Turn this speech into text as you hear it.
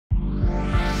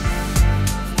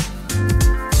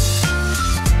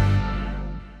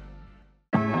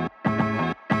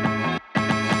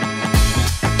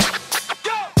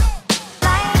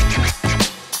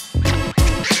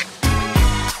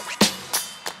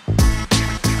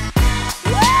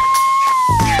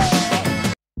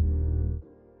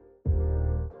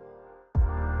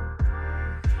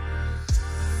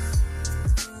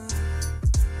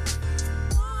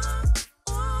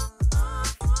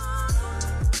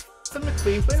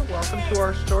Cleveland. Welcome to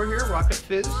our store here, Rocket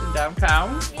Fizz in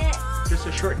downtown. Yeah. Just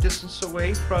a short distance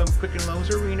away from Quicken Loans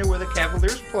Arena where the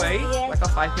Cavaliers play. Yes. Like a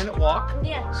 5-minute walk.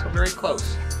 Yeah. So very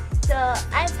close. So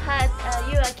I've heard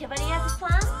you are a Cavaliers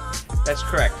fan. That's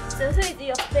correct. So who is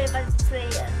your favorite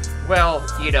player? Well,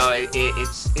 you know,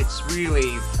 it's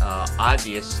really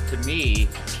obvious to me,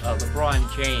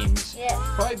 LeBron James. Yes.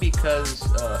 Probably because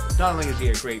not only is he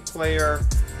a great player,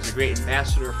 he's a great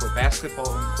ambassador for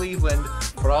basketball in Cleveland,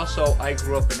 but also I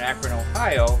grew up in Akron,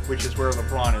 Ohio, which is where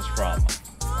LeBron is from.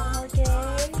 Okay.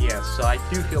 Yes, so I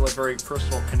do feel a very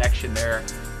personal connection there.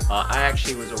 I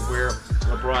actually was aware of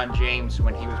LeBron James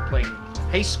when he was playing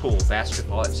high school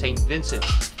basketball at St. Vincent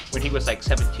when he was like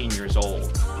 17 years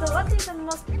old. So what is the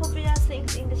most popular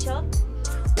things in the shop?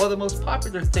 Well, the most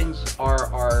popular things are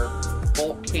our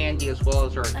bulk candy as well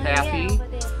as our taffy. Yeah, over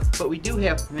there. But we do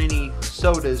have many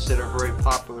sodas that are very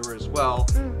popular as well.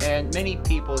 And many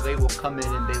people, they will come in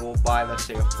and they will buy, let's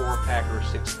say, a 4-pack or a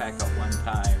 6-pack at one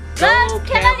time. Go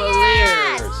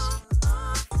Cavaliers!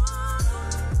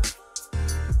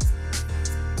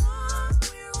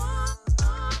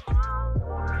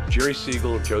 Jerry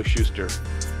Siegel and Joe Shuster,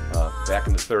 back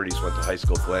in the 30s, went to high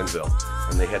school at Glenville,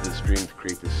 and they had this dream to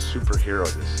create this superhero,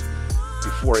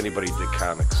 before anybody did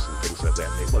comics and things like that.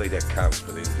 Well, they did comics,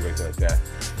 but they didn't do anything like that.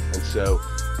 And so,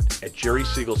 at Jerry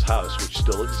Siegel's house, which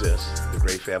still exists, the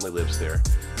Gray family lives there,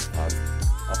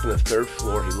 up on the 3rd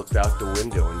floor, he looked out the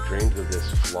window and dreamed of this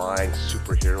flying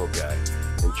superhero guy.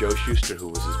 And Joe Shuster, who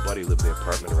was his buddy, lived in the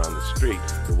apartment around the street,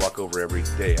 would walk over every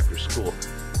day after school,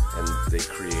 and they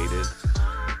created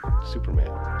Superman.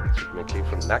 Superman came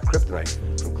from, not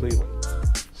Kryptonite, from Cleveland.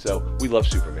 So, we love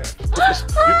Superman. You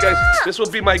guys, this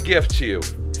will be my gift to you.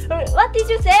 What did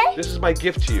you say? This is my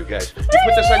gift to you guys. You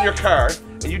put this on your car,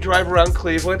 and you drive around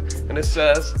Cleveland, and it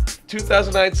says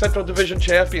 2009 Central Division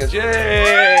Champions.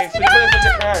 Yay! So you put this on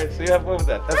your car, so you have fun with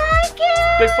that. Thank you!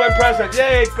 Big fun present.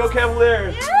 Yay! Go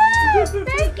Cavaliers! Yeah,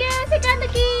 thank you, second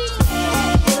king!